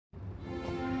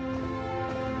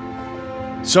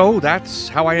So that's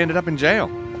how I ended up in jail.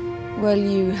 Well,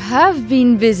 you have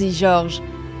been busy, Georges.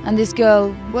 And this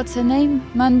girl, what's her name?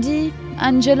 Mandy?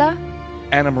 Angela?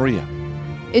 Anna Maria.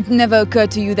 It never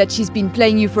occurred to you that she's been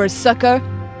playing you for a sucker?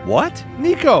 What?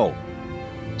 Nico!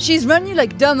 She's run you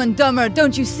like Dumb and Dumber,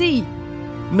 don't you see?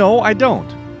 No, I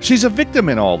don't. She's a victim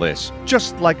in all this,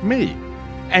 just like me.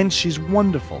 And she's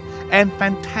wonderful and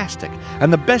fantastic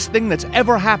and the best thing that's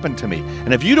ever happened to me.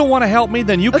 And if you don't want to help me,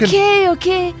 then you can...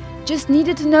 Okay. Just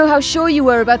needed to know how sure you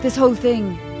were about this whole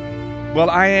thing. Well,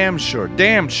 I am sure.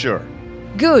 Damn sure.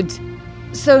 Good.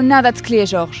 So now that's clear,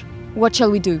 Georges. What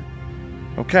shall we do?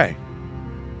 Okay.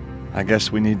 I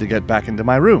guess we need to get back into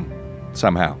my room.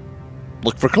 Somehow.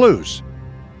 Look for clues.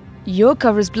 Your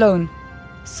cover's blown.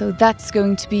 So that's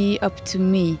going to be up to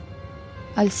me.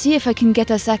 I'll see if I can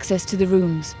get us access to the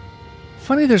rooms.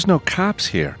 Funny there's no cops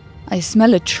here. I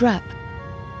smell a trap.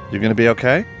 You gonna be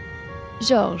okay?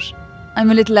 Georges, I'm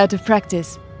a little out of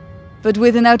practice. But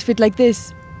with an outfit like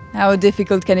this, how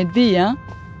difficult can it be, huh?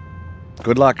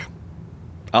 Good luck.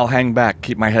 I'll hang back,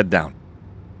 keep my head down.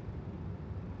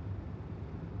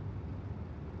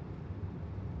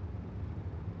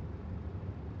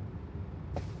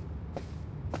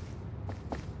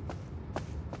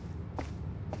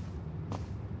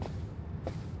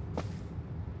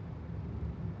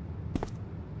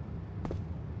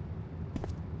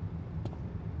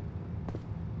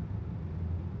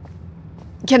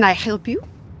 Can I help you?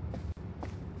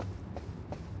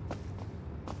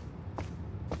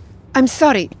 I'm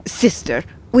sorry, sister.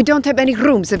 We don't have any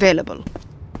rooms available.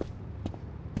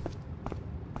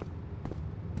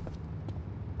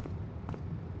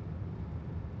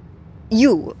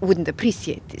 You wouldn't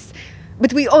appreciate this,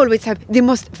 but we always have the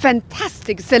most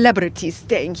fantastic celebrities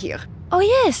staying here. Oh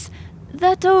yes,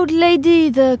 that old lady,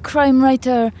 the crime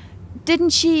writer,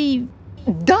 didn't she...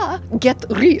 Duh, get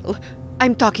real.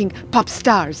 I'm talking pop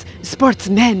stars,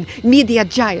 sportsmen, media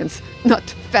giants, not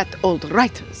fat old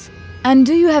writers. And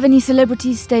do you have any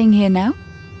celebrities staying here now?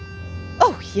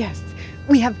 Oh, yes.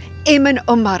 We have Eamon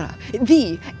O'Mara,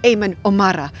 the Eamon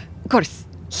O'Mara. Of course,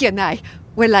 he and I,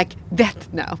 we're like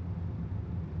that now.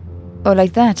 Oh,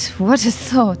 like that. What a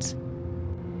thought.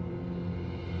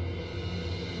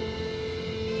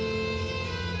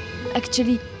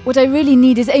 Actually, what I really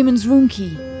need is Eamon's room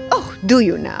key. Oh, do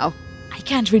you now? I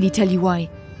can't really tell you why,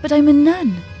 but I'm a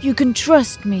nun. You can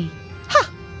trust me.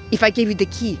 Ha! If I gave you the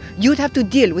key, you'd have to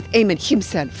deal with Eamon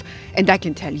himself. And I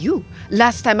can tell you,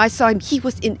 last time I saw him, he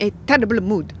was in a terrible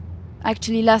mood.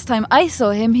 Actually, last time I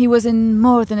saw him, he was in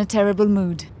more than a terrible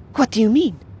mood. What do you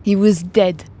mean? He was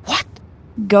dead. What?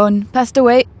 Gone. Passed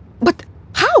away. But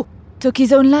how? Took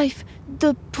his own life.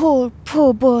 The poor,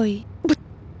 poor boy. But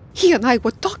he and I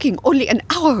were talking only an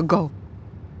hour ago.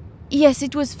 Yes,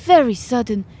 it was very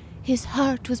sudden. His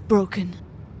heart was broken.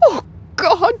 Oh,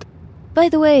 God! By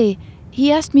the way,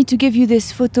 he asked me to give you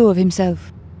this photo of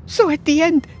himself. So at the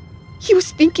end, he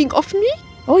was thinking of me?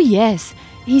 Oh, yes.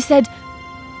 He said,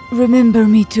 remember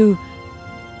me to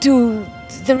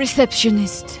the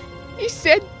receptionist. He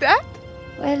said that?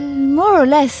 Well, more or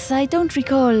less. I don't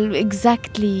recall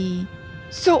exactly.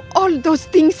 So all those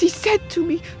things he said to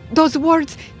me, those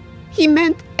words, he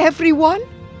meant everyone?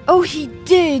 Oh, he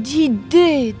did. He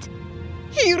did.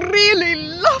 He really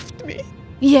loved me.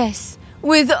 Yes,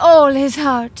 with all his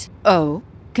heart. Oh?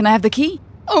 Can I have the key?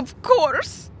 Of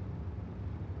course.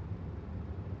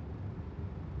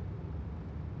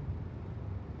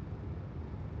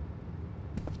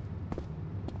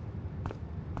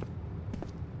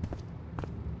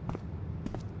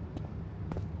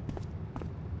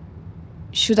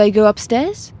 Should I go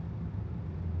upstairs?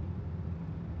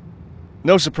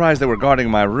 No surprise they were guarding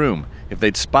my room. If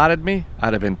they'd spotted me,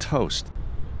 I'd have been toast.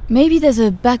 Maybe there's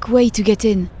a back way to get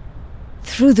in.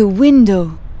 Through the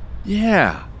window.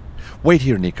 Yeah. Wait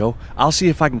here, Nico. I'll see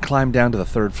if I can climb down to the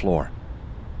 3rd floor.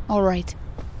 All right.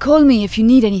 Call me if you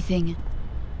need anything.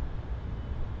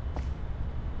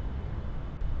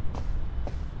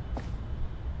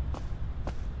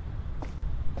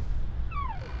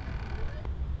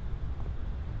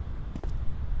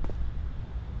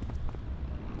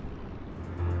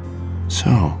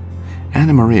 So,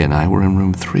 Anna Maria and I were in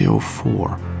room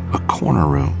 304, a corner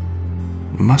room.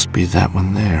 Must be that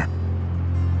one there.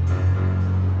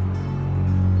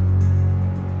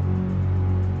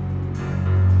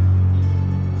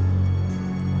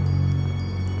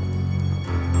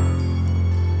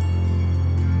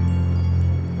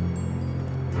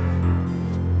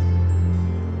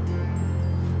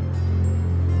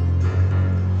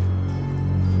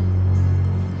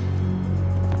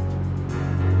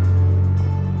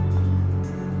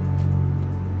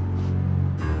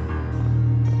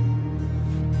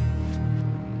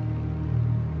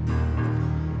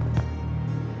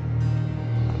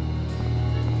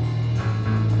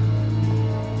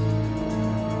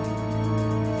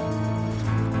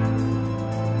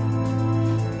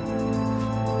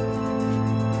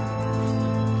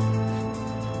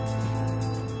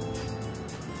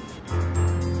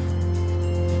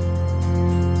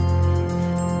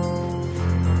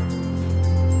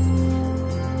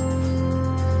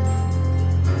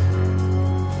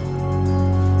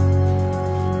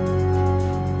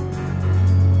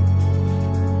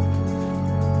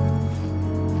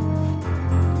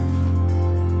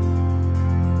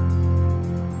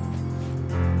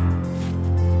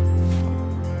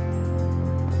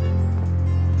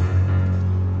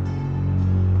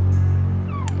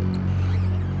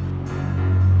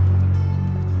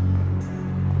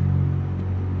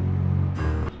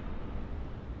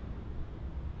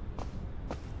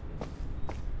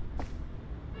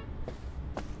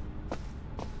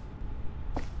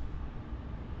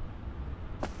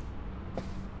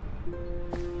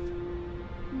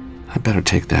 better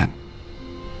take that.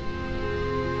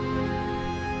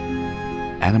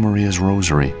 Anna Maria's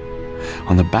rosary.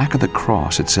 On the back of the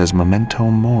cross it says Memento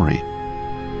Mori.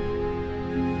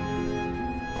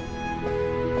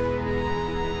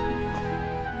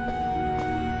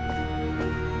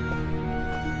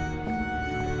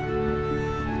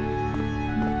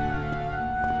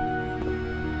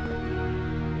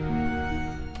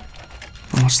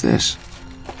 What's this?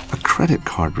 A credit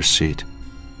card receipt.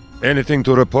 Anything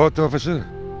to report, officer?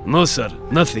 No, sir.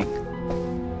 Nothing.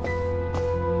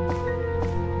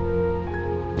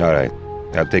 All right.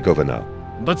 I'll take over now.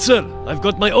 But, sir, I've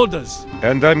got my orders.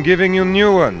 And I'm giving you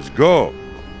new ones. Go.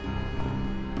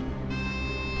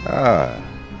 Ah.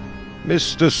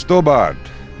 Mr. Stobart.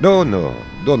 No,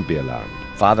 don't be alarmed.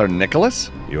 Father Nicholas?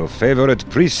 Your favorite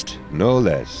priest, no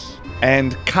less.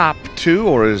 And cop too,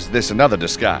 or is this another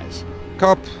disguise?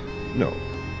 Cop? No.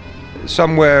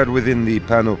 Somewhere within the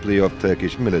panoply of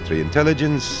Turkish military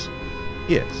intelligence,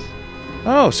 yes.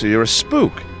 Oh, so you're a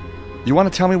spook. You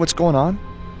want to tell me what's going on?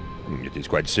 It is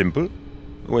quite simple.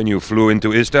 When you flew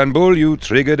into Istanbul, you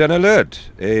triggered an alert.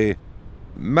 A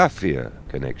mafia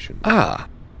connection. Ah.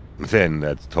 Then,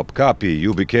 at Topkapi,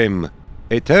 you became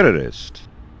a terrorist.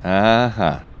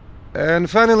 Uh-huh. And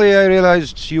finally, I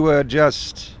realized you were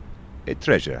just a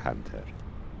treasure hunter.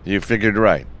 You figured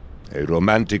right. A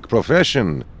romantic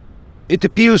profession. It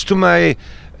appeals to my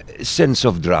sense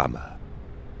of drama.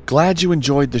 Glad you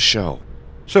enjoyed the show.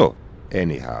 So,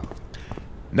 anyhow,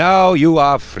 now you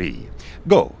are free.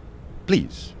 Go,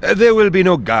 please. There will be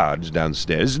no guards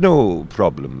downstairs. No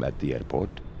problem at the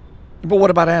airport. But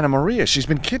what about Anna Maria? She's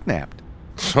been kidnapped.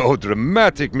 So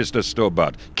dramatic, Mr.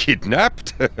 Stobart.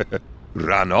 Kidnapped?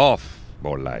 Run off,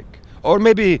 more like. Or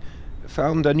maybe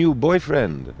found a new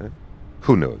boyfriend.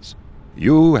 Who knows?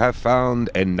 You have found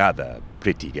another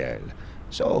pretty girl.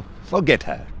 So, forget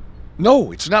her.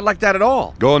 No, it's not like that at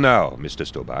all. Go now, Mr.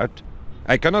 Stobart.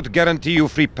 I cannot guarantee you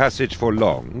free passage for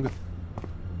long.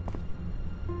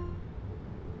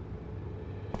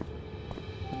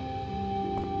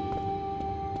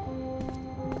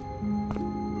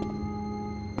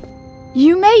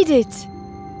 You made it!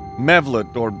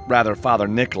 Mevlut, or rather Father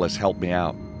Nicholas, helped me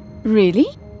out. Really?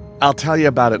 I'll tell you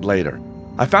about it later.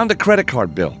 I found a credit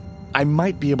card bill. I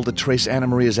might be able to trace Anna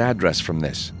Maria's address from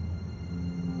this.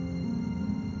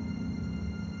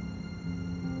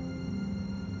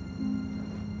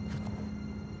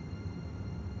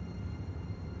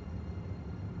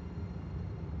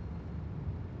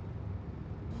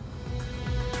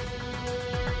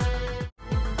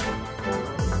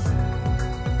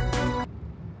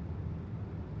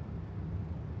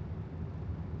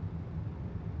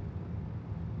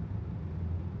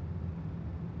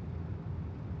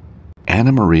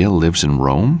 Anna Maria lives in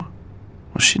Rome?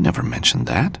 Well, she never mentioned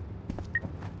that.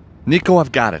 Nico,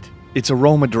 I've got it. It's a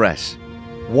Rome address.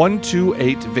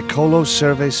 128 Vicolo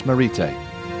Cerves Merite.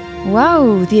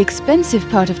 Wow, the expensive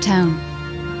part of town.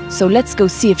 So let's go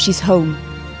see if she's home.